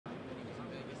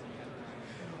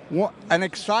An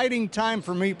exciting time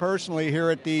for me personally here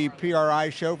at the PRI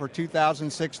show for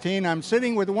 2016. I'm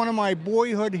sitting with one of my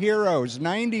boyhood heroes,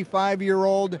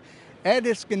 95-year-old Ed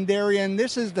Iskenderian.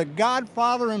 This is the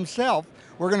godfather himself.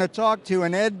 We're going to talk to,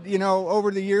 and Ed, you know, over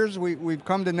the years we've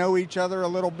come to know each other a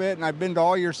little bit, and I've been to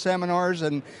all your seminars.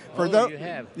 And for those, you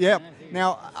have. Yeah.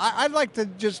 Now I'd like to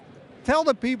just tell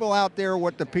the people out there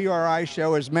what the PRI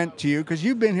show has meant to you, because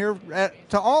you've been here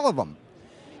to all of them.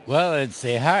 Well, it's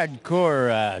a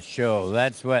hardcore show.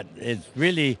 That's what it's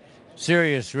really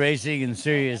serious racing and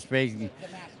serious racing.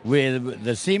 With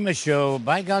the SEMA show,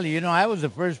 by golly, you know, I was the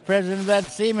first president of that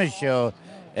SEMA show.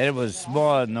 And it was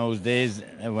small in those days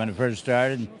when it first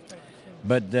started.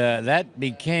 But that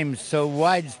became so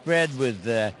widespread with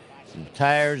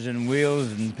tires and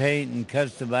wheels and paint and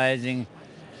customizing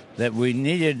that we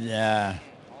needed a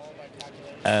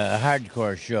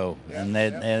hardcore show. And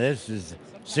this is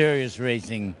serious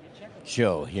racing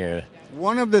show here.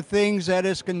 One of the things that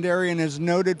Iskenderian is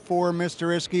noted for,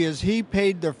 Mr. Isky, is he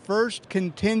paid the first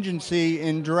contingency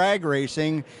in drag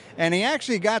racing, and he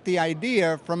actually got the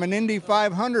idea from an Indy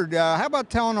 500. How about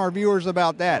telling our viewers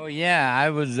about that? Oh, yeah,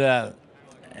 I was,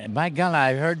 by God,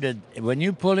 I heard that when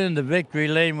you pull into victory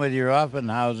lane with your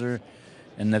Offenhauser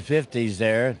in the 50s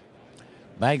there,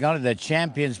 by golly, the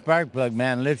champion spark plug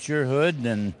man lifts your hood,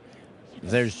 and if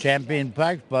there's champion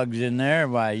spark plugs in there,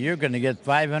 why, you're going to get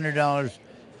 $500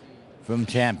 from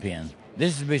champion.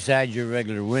 This is besides your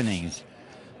regular winnings.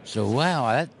 So,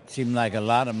 wow, that seemed like a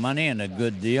lot of money and a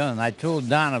good deal. And I told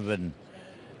Donovan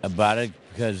about it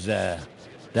because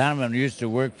Donovan used to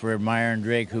work for Meyer and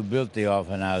Drake, who built the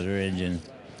Offenhauser engine.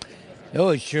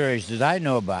 Oh, sure, he says, I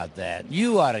know about that.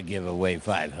 You ought to give away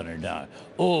 $500.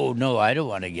 Oh, no, I don't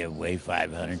want to give away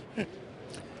 $500.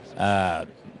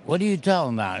 What are you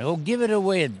talking about? Oh, give it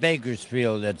away at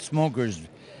Bakersfield at Smokers,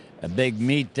 a big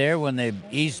meet there when the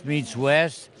East meets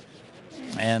West.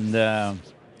 And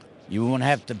you won't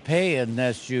have to pay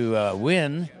unless you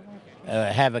win,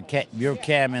 have your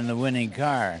cam in the winning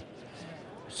car.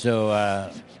 So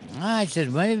I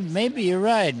said, maybe you're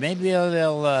right. Maybe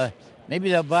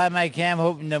they'll buy my cam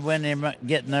hoping to win,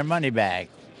 getting their money back.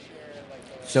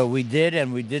 So we did,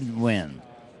 and we didn't win.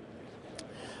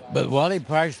 But Wally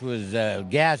Parks was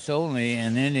gas only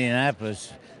in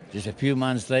Indianapolis just a few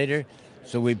months later.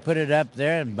 So we put it up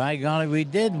there, and by golly, we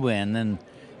did win and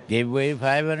gave away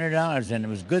 $500, and it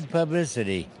was good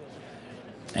publicity.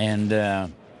 And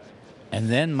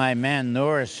then my man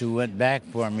Norris, who went back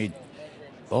for me,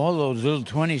 all those little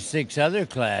 26 other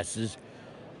classes.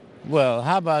 Well,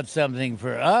 how about something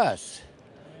for us?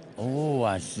 Oh,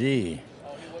 I see.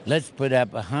 Let's put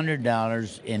up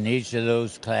 $100 in each of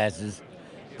those classes.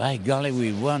 By golly,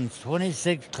 we won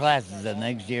 26 classes the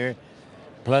next year,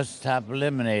 plus top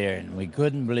eliminator, and we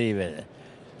couldn't believe it.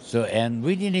 So, and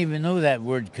we didn't even know that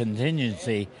word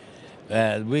contingency.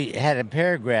 We had a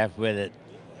paragraph with it.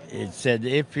 It said,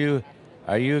 if you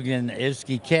are using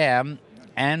Isky cam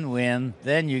and win,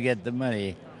 then you get the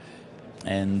money.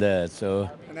 And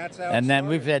and then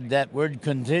we've had that word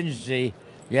contingency.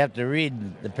 You have to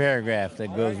read the paragraph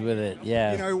that goes with it.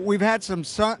 Yeah. You know, we've had some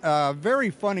very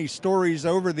funny stories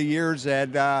over the years,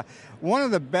 Ed. One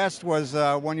of the best was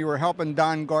when you were helping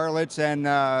Don Garlitz and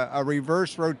a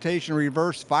reverse rotation,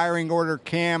 reverse firing order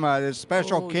cam, a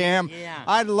special cam. Yeah.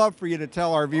 I'd love for you to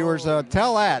tell our viewers,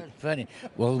 tell that. That's funny.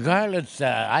 Well, Garlitz,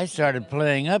 I started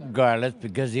playing up Garlitz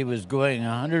because he was going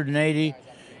 180,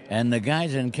 and the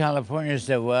guys in California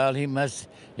said, well, it must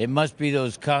be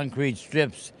those concrete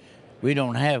strips. We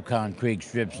don't have concrete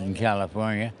strips in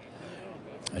California.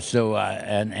 So,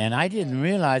 and I didn't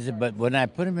realize it, but when I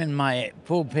put him in my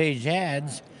full-page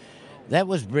ads, that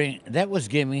was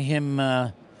giving him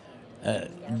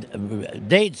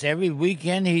dates every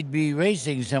weekend. He'd be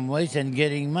racing someplace and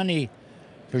getting money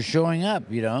for showing up,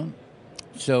 you know.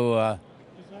 So,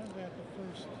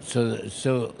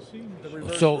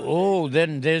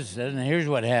 then here's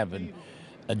what happened.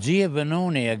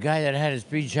 Giovanoni, a guy that had a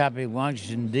speed shop in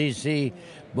Washington, D.C.,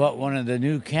 bought one of the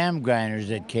new cam grinders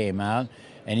that came out,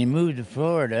 and he moved to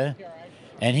Florida,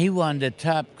 and he won the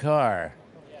top car.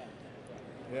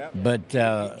 Yeah. But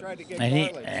so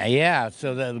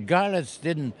the Garlitz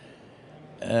didn't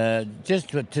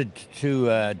just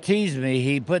to tease me.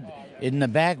 He put in the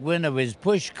back window of his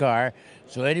push car,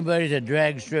 so anybody that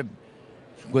drag strip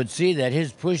would see that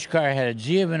his push car had a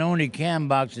Giovanni cam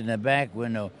box in the back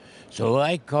window. So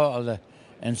I called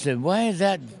and said, why is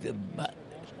that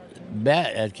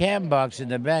a cam box in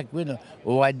the back window?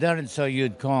 Oh, I done it so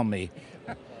you'd call me.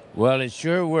 Well, it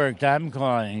sure worked. I'm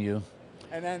calling you.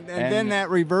 And then that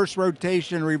reverse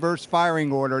rotation, reverse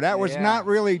firing order, that was not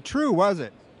really true, was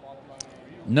it?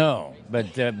 No,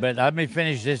 but let me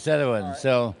finish this other one.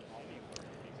 So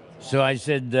I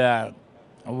said,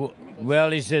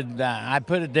 well, he said, I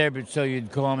put it there but so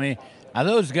you'd call me. Now,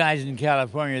 those guys in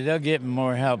California, they'll get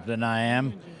more help than I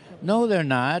am. No, they're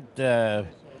not.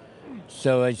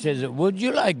 So I says, would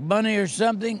you like money or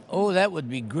something? Oh, that would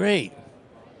be great.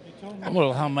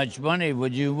 Well, how much money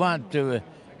would you want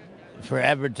for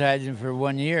advertising for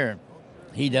 1 year?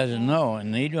 He doesn't know,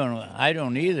 and I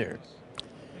don't either.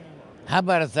 How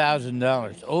about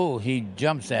 $1,000? Oh, he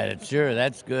jumps at it. Sure,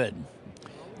 that's good.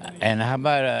 And how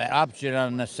about an option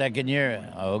on the second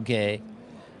year? Okay.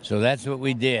 So that's what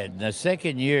we did. The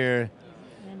second year,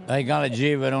 I got a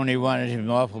Giovanni wanted him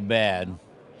awful bad.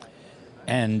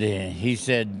 And he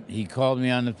said, he called me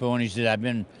on the phone. He said, I've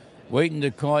been waiting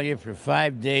to call you for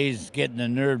 5 days, getting the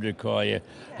nerve to call you.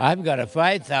 I've got a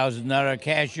 $5,000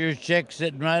 cashier's check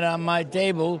sitting right on my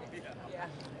table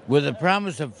with a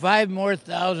promise of $5,000 more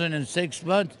in 6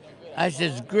 months. I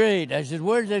said, great. I said,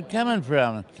 where's it coming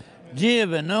from?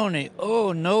 Giovanni.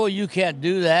 Oh, no, you can't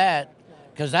do that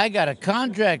because I got a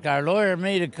contract. Our lawyer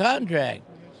made a contract.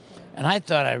 And I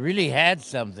thought I really had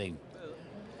something.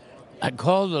 I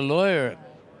called the lawyer.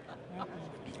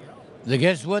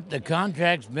 Guess what? The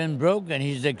contract's been broken.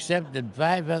 He's accepted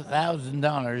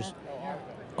 $5,000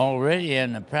 already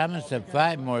and a promise of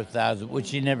 $5,000 more,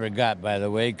 which he never got, by the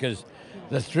way, because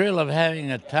the thrill of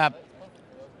having a top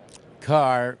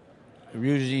car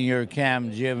using your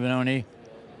cam, Giovanni,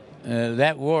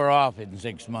 that wore off in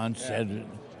 6 months.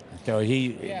 So he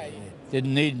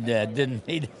didn't need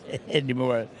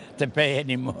anymore to pay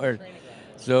anymore.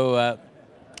 So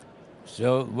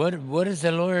what is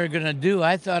the lawyer gonna do?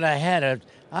 I thought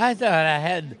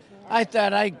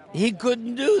he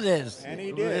couldn't do this. And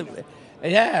he did.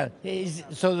 Yeah.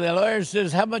 So the lawyer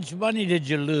says, how much money did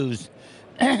you lose?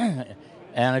 And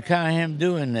I account of him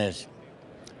doing this.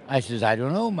 I says, I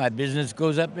don't know. My business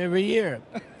goes up every year.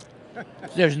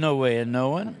 There's no way of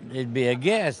knowing. It'd be a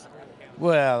guess.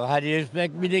 Well, how do you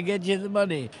expect me to get you the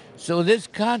money? So this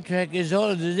contract is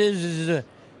all it is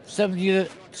something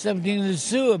to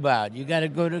sue about. You got to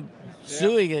go to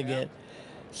suing again.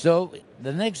 So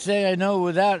the next thing I know,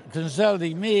 without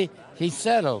consulting me, he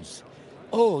settles.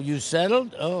 Oh, you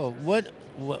settled? Oh,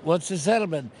 what's the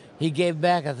settlement? He gave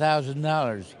back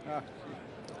 $1,000.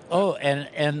 Oh,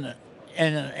 and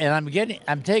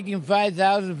I'm taking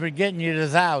 $5,000 for getting you the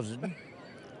 1,000.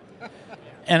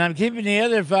 And I'm keeping the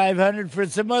other $500 for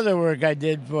some other work I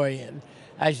did for you.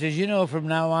 I says, from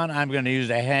now on, I'm going to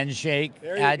use a handshake.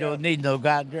 I don't need no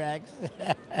contracts.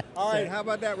 All right, how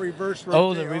about that reverse?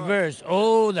 Oh, the reverse.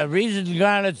 Oh, the reason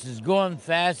Garlitz is going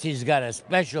fast, he's got a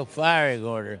special firing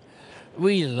order.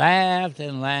 We laughed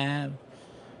and laughed.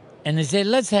 And they said,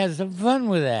 let's have some fun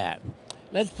with that.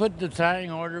 Let's put the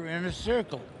firing order in a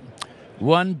circle.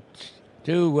 1,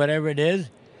 2, whatever it is.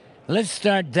 Let's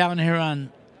start down here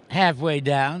on halfway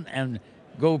down and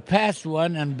go past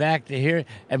one and back to here,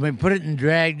 and we put it in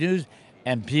drag news,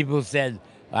 and people said,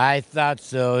 I thought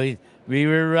so. We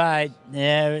were right.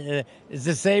 Yeah, it's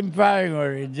the same firing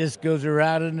order. It just goes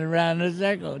around and around in a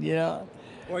circle,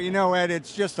 Well, Ed,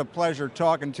 it's just a pleasure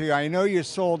talking to you. I know you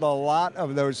sold a lot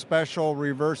of those special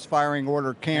reverse firing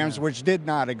order cams, which did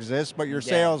not exist, but your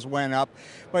sales went up.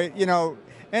 But,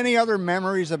 any other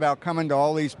memories about coming to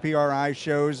all these PRI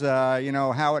shows,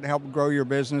 how it helped grow your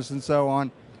business and so on?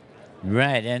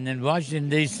 Right, and in Washington,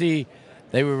 D.C.,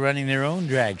 they were running their own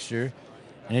dragster,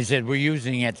 and they said, we're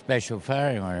using that special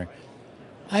firing order.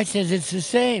 I says, it's the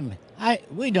same.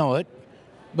 We know it,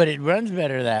 but it runs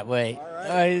better that way. All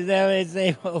right. That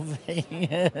same whole thing.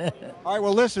 All right,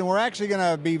 well, listen, we're actually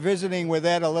going to be visiting with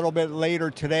Ed a little bit later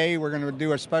today. We're going to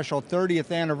do a special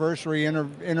 30th anniversary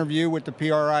interview with the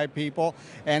PRI people.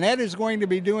 And Ed is going to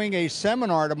be doing a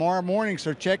seminar tomorrow morning,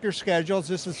 so check your schedules.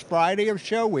 This is Friday of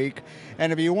show week.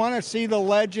 And if you want to see the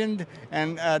legend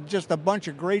and just a bunch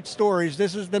of great stories,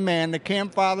 this is the man, the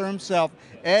campfather himself,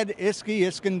 Ed Isky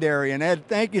Iskenderian. Ed,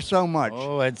 thank you so much.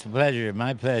 Oh, it's a pleasure.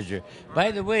 My pleasure. By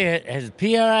the way, has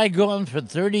PRI gone for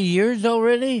 30 years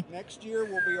already? Next year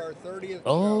will be our 30th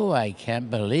Oh, show. I can't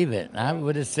believe it. I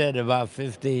would have said about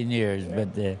 15 years,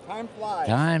 but time flies.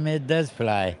 Time, it does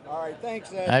fly. All right,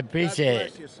 thanks, Ed. I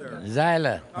appreciate God bless you, sir.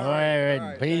 Zyla. All All right, right, all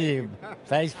right, please.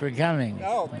 Thanks for coming.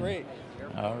 Oh, great.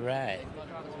 All right.